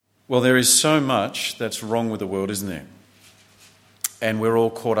Well, there is so much that's wrong with the world, isn't there? And we're all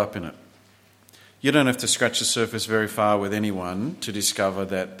caught up in it. You don't have to scratch the surface very far with anyone to discover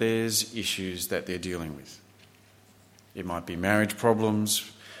that there's issues that they're dealing with. It might be marriage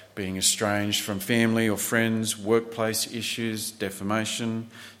problems, being estranged from family or friends, workplace issues, defamation,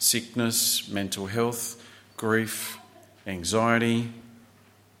 sickness, mental health, grief, anxiety.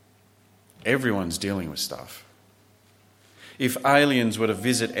 Everyone's dealing with stuff. If aliens were to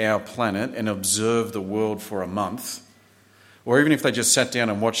visit our planet and observe the world for a month, or even if they just sat down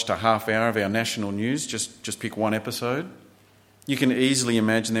and watched a half hour of our national news, just pick one episode, you can easily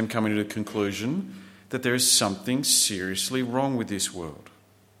imagine them coming to the conclusion that there is something seriously wrong with this world.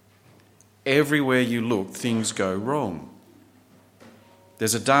 Everywhere you look, things go wrong.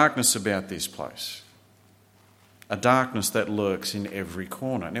 There's a darkness about this place, a darkness that lurks in every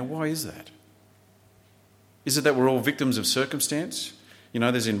corner. Now, why is that? Is it that we're all victims of circumstance? You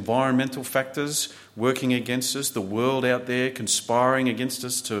know, there's environmental factors working against us, the world out there conspiring against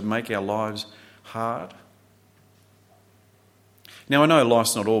us to make our lives hard. Now, I know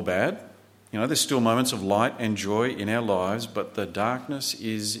life's not all bad. You know, there's still moments of light and joy in our lives, but the darkness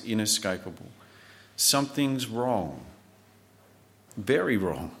is inescapable. Something's wrong. Very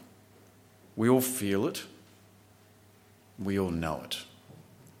wrong. We all feel it. We all know it.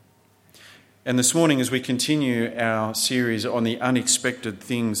 And this morning, as we continue our series on the unexpected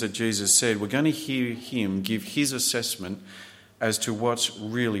things that Jesus said, we're going to hear him give his assessment as to what's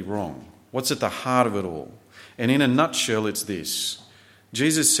really wrong, what's at the heart of it all. And in a nutshell, it's this.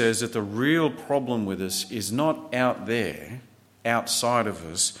 Jesus says that the real problem with us is not out there, outside of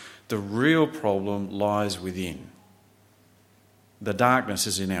us. The real problem lies within. The darkness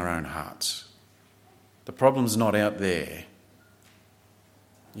is in our own hearts. The problem's not out there.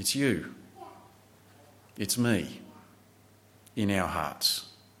 It's you. It's me, in our hearts.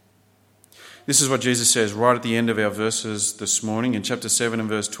 This is what Jesus says right at the end of our verses this morning. In chapter 7 and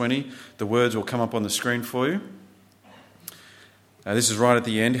verse 20, the words will come up on the screen for you. This is right at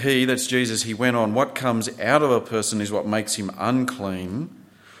the end. He, that's Jesus, he went on, what comes out of a person is what makes him unclean.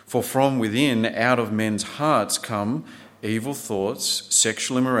 For from within, out of men's hearts come evil thoughts,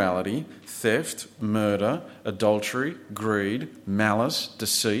 sexual immorality, theft, murder, adultery, greed, malice,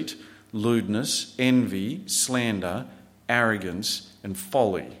 deceit, lewdness, envy, slander, arrogance, and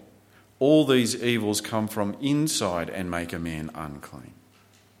folly. All these evils come from inside and make a man unclean.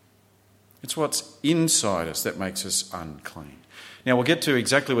 It's what's inside us that makes us unclean. Now, we'll get to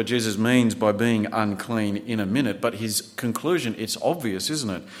exactly what Jesus means by being unclean in a minute, but his conclusion, it's obvious, isn't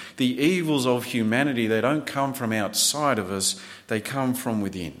it? The evils of humanity, they don't come from outside of us, they come from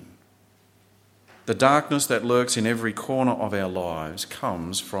within. The darkness that lurks in every corner of our lives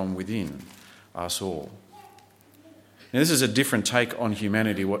comes from within us all. Now, this is a different take on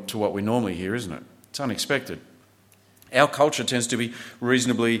humanity to what we normally hear, isn't it? It's unexpected. Our culture tends to be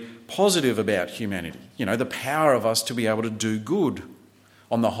reasonably positive about humanity. You know, the power of us to be able to do good.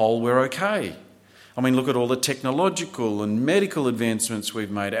 On the whole, we're okay. I mean, look at all the technological and medical advancements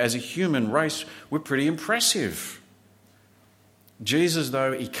we've made. As a human race, we're pretty impressive. Jesus,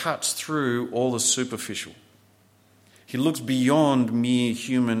 though, he cuts through all the superficial. He looks beyond mere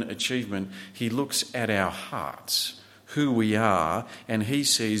human achievement. He looks at our hearts, who we are, and he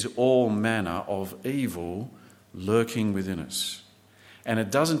sees all manner of evil lurking within us. And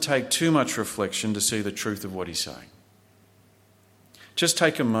it doesn't take too much reflection to see the truth of what he's saying. Just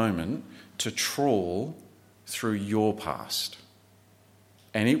take a moment to trawl through your past.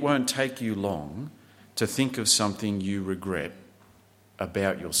 And it won't take you long to think of something you regret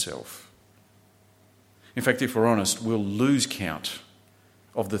about yourself. In fact, if we're honest, we'll lose count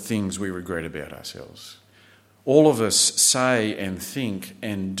of the things we regret about ourselves. All of us say and think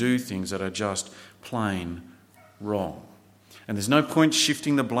and do things that are just plain wrong. And there's no point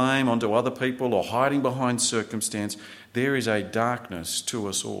shifting the blame onto other people or hiding behind circumstance. There is a darkness to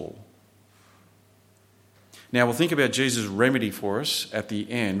us all. Now, we'll think about Jesus' remedy for us at the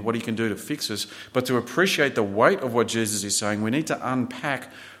end, what he can do to fix us. But to appreciate the weight of what Jesus is saying, we need to unpack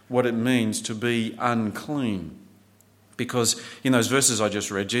what it means to be unclean. Because in those verses I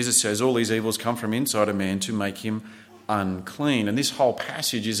just read, Jesus says all these evils come from inside a man to make him unclean. And this whole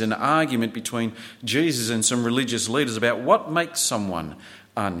passage is an argument between Jesus and some religious leaders about what makes someone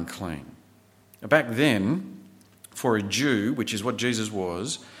unclean. Back then, for a Jew, which is what Jesus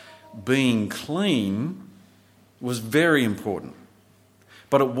was, being clean was very important.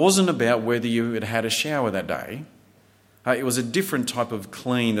 But it wasn't about whether you had had a shower that day. It was a different type of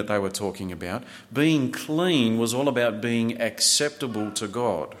clean that they were talking about. Being clean was all about being acceptable to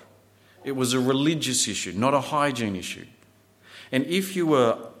God. It was a religious issue, not a hygiene issue. And if you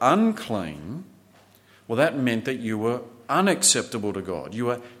were unclean, well, that meant that you were unacceptable to God. You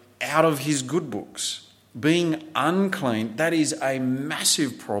were out of his good books. Being unclean, that is a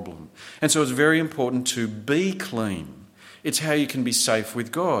massive problem. And so it's very important to be clean. It's how you can be safe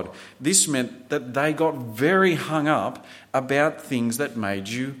with God. This meant that they got very hung up about things that made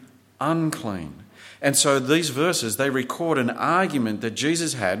you unclean. And so these verses, they record an argument that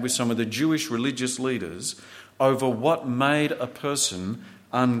Jesus had with some of the Jewish religious leaders over what made a person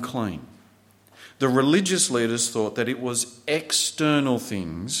unclean. The religious leaders thought that it was external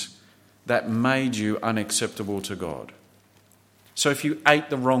things that made you unacceptable to God. So if you ate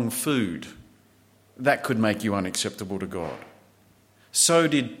the wrong food, that could make you unacceptable to God. So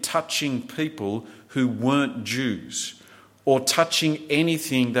did touching people who weren't Jews, or touching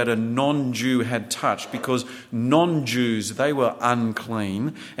anything that a non-Jew had touched, because non-Jews, they were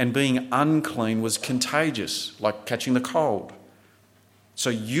unclean, and being unclean was contagious, like catching the cold. So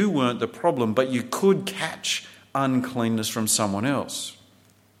you weren't the problem, but you could catch uncleanness from someone else.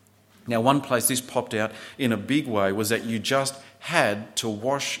 Now, one place this popped out in a big way was that you just had to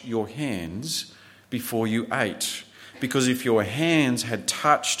wash your hands before you ate. Because if your hands had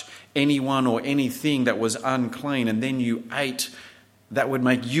touched anyone or anything that was unclean and then you ate, that would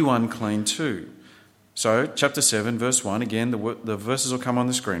make you unclean too. So, chapter 7, verse 1, again, the verses will come on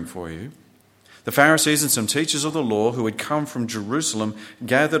the screen for you. The Pharisees and some teachers of the law who had come from Jerusalem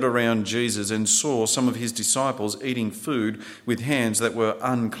gathered around Jesus and saw some of his disciples eating food with hands that were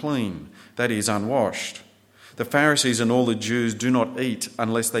unclean, that is, unwashed. The Pharisees and all the Jews do not eat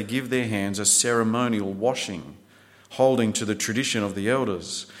unless they give their hands a ceremonial washing, holding to the tradition of the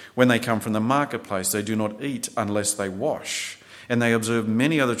elders. When they come from the marketplace, they do not eat unless they wash. And they observe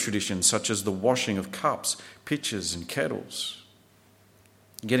many other traditions, such as the washing of cups, pitchers, and kettles.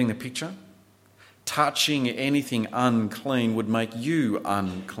 Getting the picture? Touching anything unclean would make you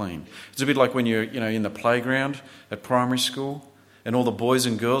unclean. It's a bit like when you're in the playground at primary school, and all the boys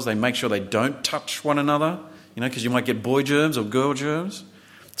and girls, they make sure they don't touch one another, because you might get boy germs or girl germs.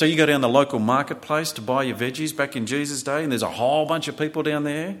 So you go down the local marketplace to buy your veggies back in Jesus' day, and there's a whole bunch of people down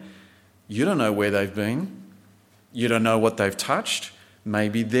there. You don't know where they've been. You don't know what they've touched.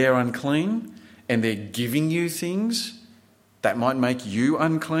 Maybe they're unclean, and they're giving you things that might make you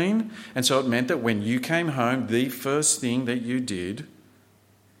unclean. And so it meant that when you came home, the first thing that you did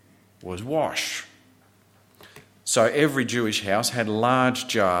was wash. So every Jewish house had large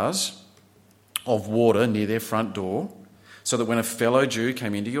jars of water near their front door, so that when a fellow Jew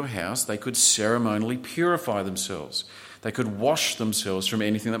came into your house, they could ceremonially purify themselves. They could wash themselves from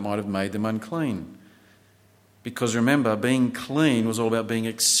anything that might have made them unclean. Because remember, being clean was all about being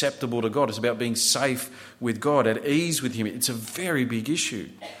acceptable to God. It's about being safe with God, at ease with him. It's a very big issue.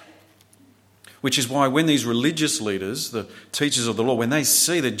 Which is why when these religious leaders, the teachers of the law, when they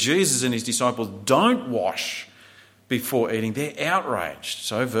see that Jesus and his disciples don't wash before eating, they're outraged.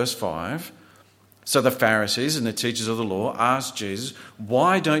 So verse 5, so the Pharisees and the teachers of the law asked Jesus,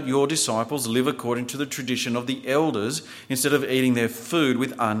 why don't your disciples live according to the tradition of the elders instead of eating their food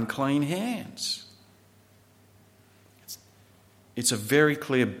with unclean hands? It's a very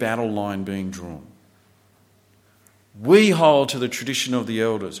clear battle line being drawn. We hold to the tradition of the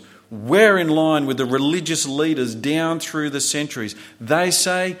elders. We're in line with the religious leaders down through the centuries. They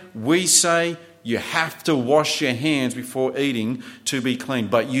say, we say, you have to wash your hands before eating to be clean,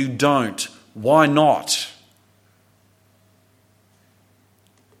 but you don't. Why not?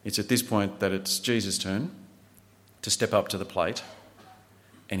 It's at this point that it's Jesus' turn to step up to the plate,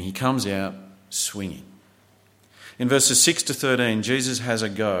 and he comes out swinging. In verses 6 to 13, Jesus has a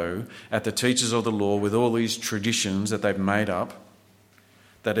go at the teachers of the law with all these traditions that they've made up,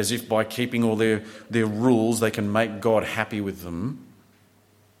 that as if by keeping all their rules they can make God happy with them.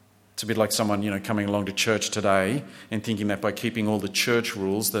 It's a bit like someone, coming along to church today and thinking that by keeping all the church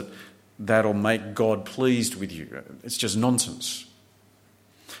rules that'll make God pleased with you. It's just nonsense.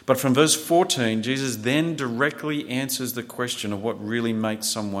 But from verse 14, Jesus then directly answers the question of what really makes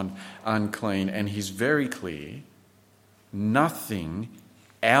someone unclean, and he's very clear. Nothing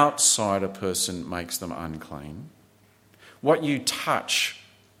outside a person makes them unclean. What you touch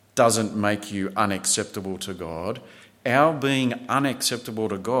doesn't make you unacceptable to God. Our being unacceptable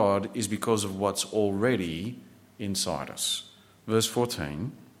to God is because of what's already inside us. Verse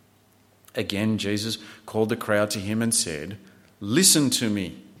 14, again, Jesus called the crowd to him and said, listen to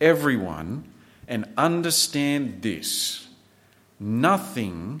me, everyone, and understand this.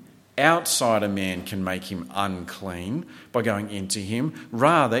 Nothing outside a man can make him unclean by going into him.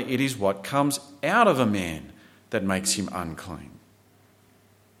 Rather, it is what comes out of a man that makes him unclean.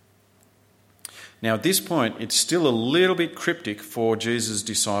 Now, at this point, it's still a little bit cryptic for Jesus'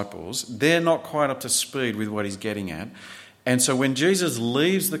 disciples. They're not quite up to speed with what he's getting at. And so when Jesus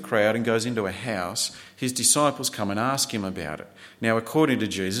leaves the crowd and goes into a house, his disciples come and ask him about it. Now, according to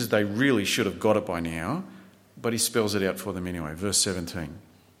Jesus, they really should have got it by now, but he spells it out for them anyway. Verse 17.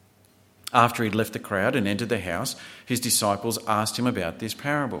 After he'd left the crowd and entered the house, his disciples asked him about this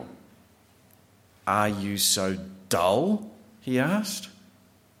parable. "Are you so dull?" he asked.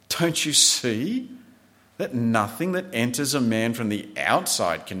 "Don't you see that nothing that enters a man from the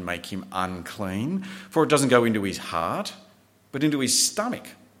outside can make him unclean? For it doesn't go into his heart, but into his stomach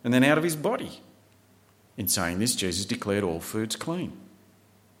and then out of his body." In saying this, Jesus declared all foods clean.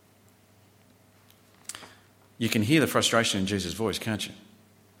 You can hear the frustration in Jesus' voice, can't you?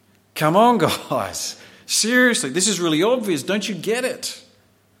 Come on, guys. Seriously, this is really obvious. Don't you get it?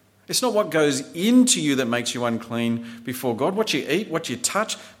 It's not what goes into you that makes you unclean before God. What you eat, what you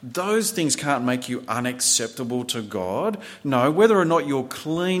touch, those things can't make you unacceptable to God. No, whether or not you're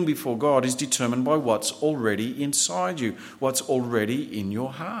clean before God is determined by what's already inside you, what's already in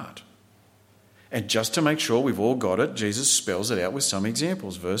your heart. And just to make sure we've all got it, Jesus spells it out with some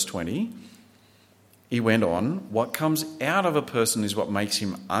examples. Verse 20, he went on, "What comes out of a person is what makes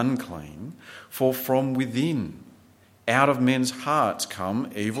him unclean, for from within, out of men's hearts come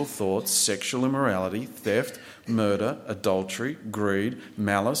evil thoughts, sexual immorality, theft, murder, adultery, greed,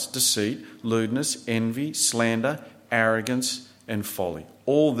 malice, deceit, lewdness, envy, slander, arrogance, and folly.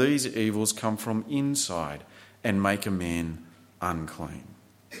 All these evils come from inside and make a man unclean."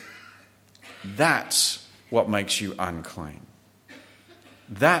 That's what makes you unclean.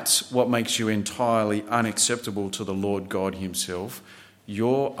 That's what makes you entirely unacceptable to the Lord God himself,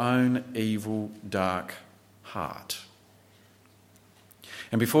 your own evil, dark heart.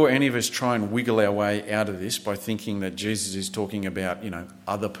 And before any of us try and wiggle our way out of this by thinking that Jesus is talking about,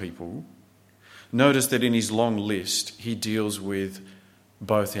 other people, notice that in his long list, he deals with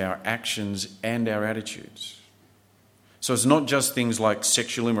both our actions and our attitudes. So it's not just things like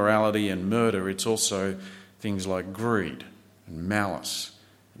sexual immorality and murder, it's also things like greed and malice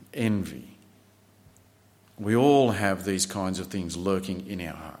and envy. We all have these kinds of things lurking in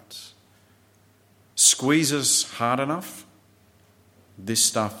our hearts. Squeeze us hard enough, this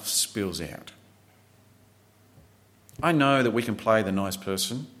stuff spills out. I know that we can play the nice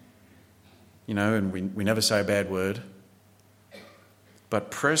person, and we never say a bad word. But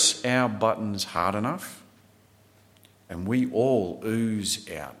press our buttons hard enough, and we all ooze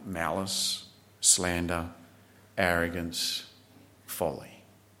out malice, slander, arrogance, folly.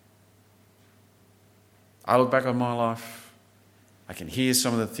 I look back on my life, I can hear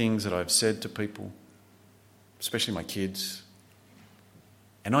some of the things that I've said to people, especially my kids,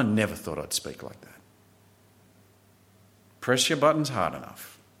 and I never thought I'd speak like that. Press your buttons hard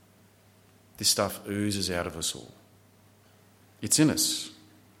enough. This stuff oozes out of us all. It's in us.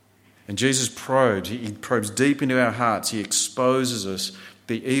 And Jesus probes. He probes deep into our hearts. He exposes us,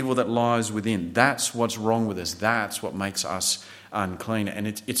 the evil that lies within. That's what's wrong with us. That's what makes us unclean. And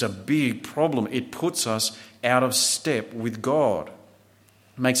it's a big problem. It puts us out of step with God.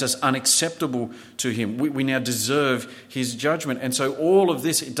 It makes us unacceptable to him. We now deserve his judgment. And so all of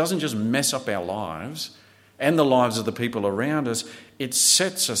this, it doesn't just mess up our lives and the lives of the people around us. It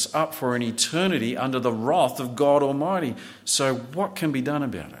sets us up for an eternity under the wrath of God Almighty. So what can be done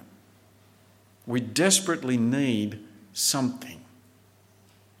about it? We desperately need something.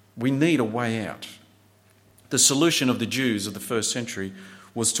 We need a way out. The solution of the Jews of the first century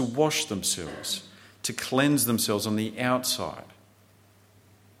was to wash themselves, to cleanse themselves on the outside.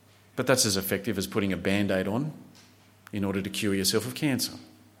 But that's as effective as putting a Band-Aid on in order to cure yourself of cancer.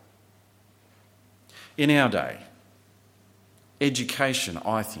 In our day, education,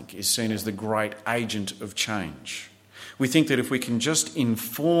 I think, is seen as the great agent of change. We think that if we can just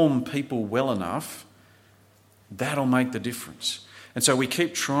inform people well enough, that'll make the difference. And so we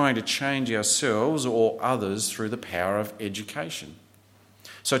keep trying to change ourselves or others through the power of education.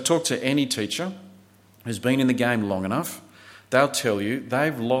 So talk to any teacher who's been in the game long enough. They'll tell you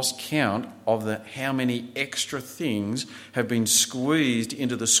they've lost count of how many extra things have been squeezed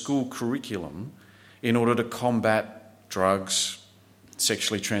into the school curriculum in order to combat drugs,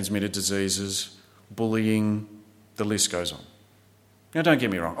 sexually transmitted diseases, bullying, the list goes on. Now, don't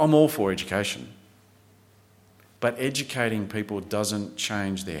get me wrong, I'm all for education. But educating people doesn't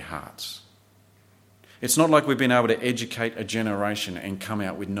change their hearts. It's not like we've been able to educate a generation and come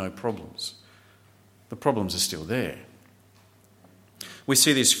out with no problems. The problems are still there. We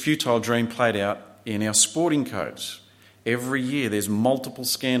see this futile dream played out in our sporting codes. Every year there's multiple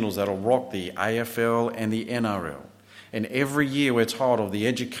scandals that'll rock the AFL and the NRL. And every year we're told of the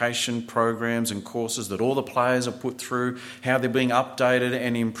education programs and courses that all the players are put through, how they're being updated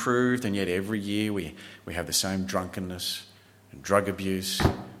and improved, and yet every year we have the same drunkenness, drug abuse,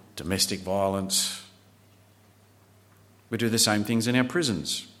 domestic violence. We do the same things in our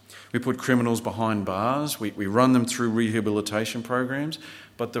prisons. We put criminals behind bars, we run them through rehabilitation programs,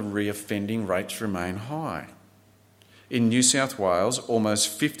 but the reoffending rates remain high. In New South Wales,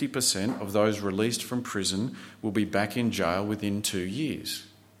 almost 50% of those released from prison will be back in jail within 2 years.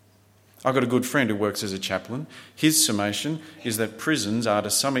 I've got a good friend who works as a chaplain. His summation is that prisons are to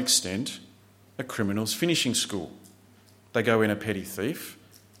some extent a criminal's finishing school. They go in a petty thief,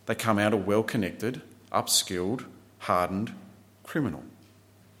 they come out a well-connected, upskilled, hardened criminal.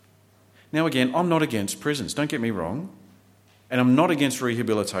 Now again, I'm not against prisons, don't get me wrong, and I'm not against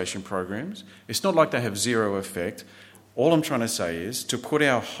rehabilitation programs. It's not like they have zero effect. All I'm trying to say is to put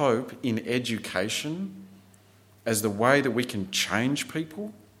our hope in education as the way that we can change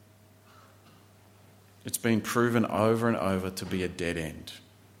people, it's been proven over and over to be a dead end.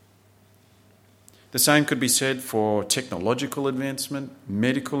 The same could be said for technological advancement,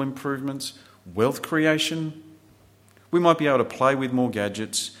 medical improvements, wealth creation. We might be able to play with more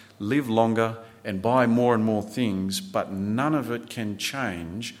gadgets, live longer and buy more and more things, but none of it can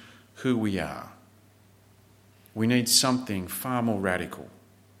change who we are. We need something far more radical.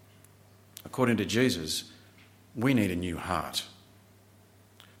 According to Jesus, we need a new heart.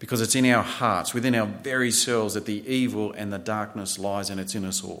 Because it's in our hearts, within our very selves, that the evil and the darkness lies, and it's in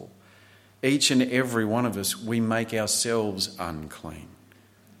us all. Each and every one of us, we make ourselves unclean,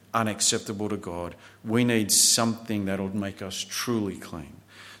 unacceptable to God. We need something that'll make us truly clean.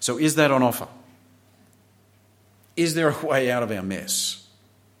 So is that on offer? Is there a way out of our mess?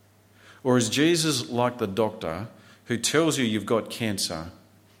 Or is Jesus like the doctor who tells you you've got cancer,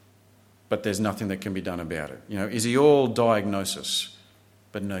 but there's nothing that can be done about it? Is he all diagnosis,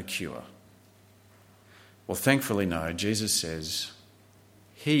 but no cure? Well, thankfully, no. Jesus says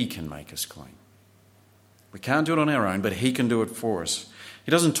he can make us clean. We can't do it on our own, but he can do it for us.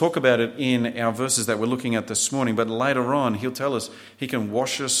 He doesn't talk about it in our verses that we're looking at this morning, but later on he'll tell us he can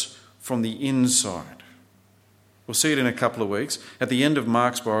wash us from the inside. We'll see it in a couple of weeks. At the end of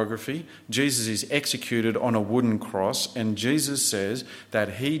Mark's biography, Jesus is executed on a wooden cross, and Jesus says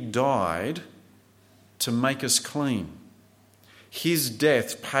that he died to make us clean. His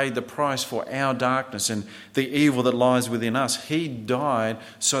death paid the price for our darkness and the evil that lies within us. He died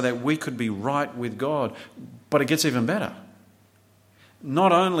so that we could be right with God. But it gets even better.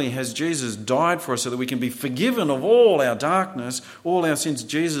 Not only has Jesus died for us so that we can be forgiven of all our darkness, all our sins,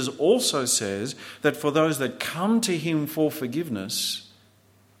 Jesus also says that for those that come to him for forgiveness,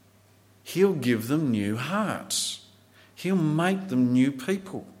 he'll give them new hearts. He'll make them new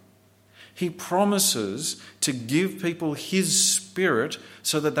people. He promises to give people his Spirit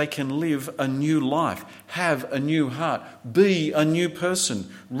so that they can live a new life, have a new heart, be a new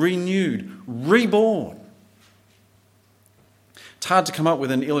person, renewed, reborn. It's hard to come up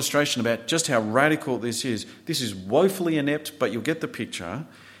with an illustration about just how radical this is. This is woefully inept, but you'll get the picture.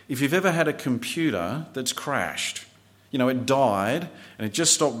 If you've ever had a computer that's crashed, it died and it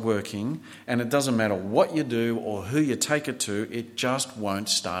just stopped working, and it doesn't matter what you do or who you take it to, it just won't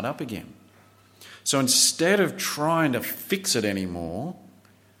start up again. So instead of trying to fix it anymore,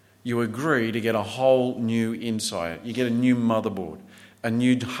 you agree to get a whole new inside. You get a new motherboard, a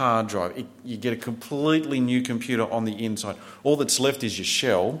new hard drive. You get a completely new computer on the inside. All that's left is your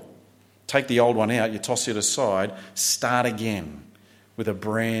shell. Take the old one out, you toss it aside, start again with a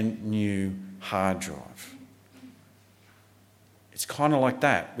brand new hard drive. It's kind of like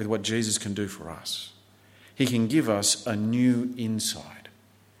that with what Jesus can do for us. He can give us a new inside.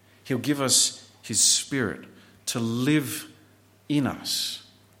 He'll give us his Spirit to live in us,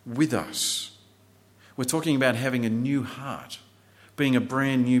 with us. We're talking about having a new heart, being a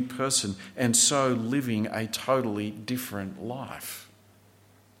brand new person, and so living a totally different life.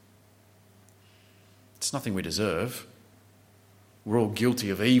 It's nothing we deserve. We're all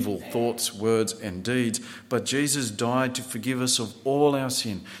guilty of evil thoughts, words and deeds, but Jesus died to forgive us of all our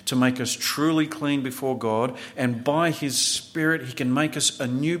sin, to make us truly clean before God, and by his Spirit he can make us a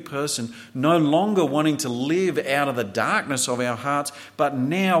new person, no longer wanting to live out of the darkness of our hearts, but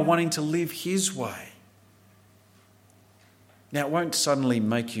now wanting to live his way. Now, it won't suddenly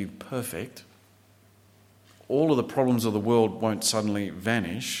make you perfect. All of the problems of the world won't suddenly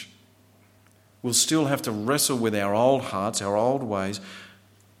vanish. We'll still have to wrestle with our old hearts, our old ways,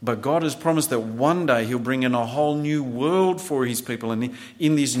 But God has promised that one day he'll bring in a whole new world for his people. And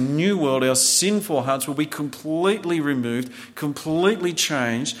in this new world, our sinful hearts will be completely removed, completely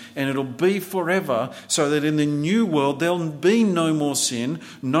changed, and it'll be forever, so that in the new world there'll be no more sin,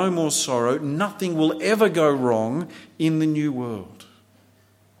 no more sorrow. Nothing will ever go wrong in the new world.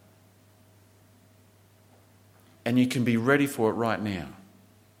 And you can be ready for it right now.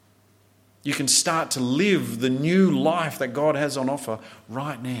 You can start to live the new life that God has on offer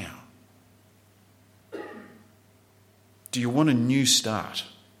right now. Do you want a new start?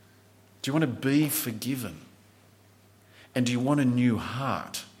 Do you want to be forgiven? And do you want a new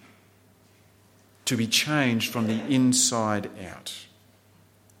heart to be changed from the inside out?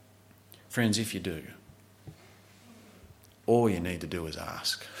 Friends, if you do, all you need to do is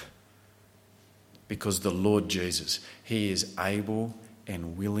ask. Because the Lord Jesus, he is able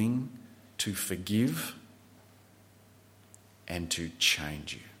and willing to forgive and to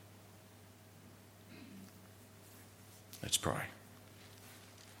change you. Let's pray.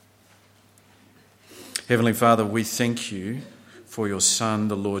 Heavenly Father, we thank you for your Son,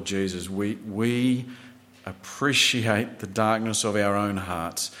 the Lord Jesus. We appreciate the darkness of our own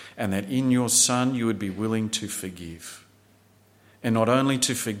hearts, and that in your Son you would be willing to forgive. And not only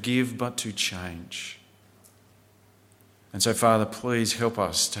to forgive, but to change. And so, Father, please help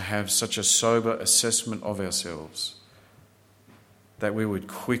us to have such a sober assessment of ourselves that we would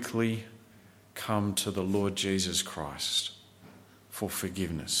quickly come to the Lord Jesus Christ for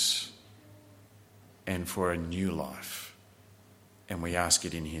forgiveness and for a new life. And we ask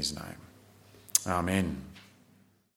it in his name. Amen.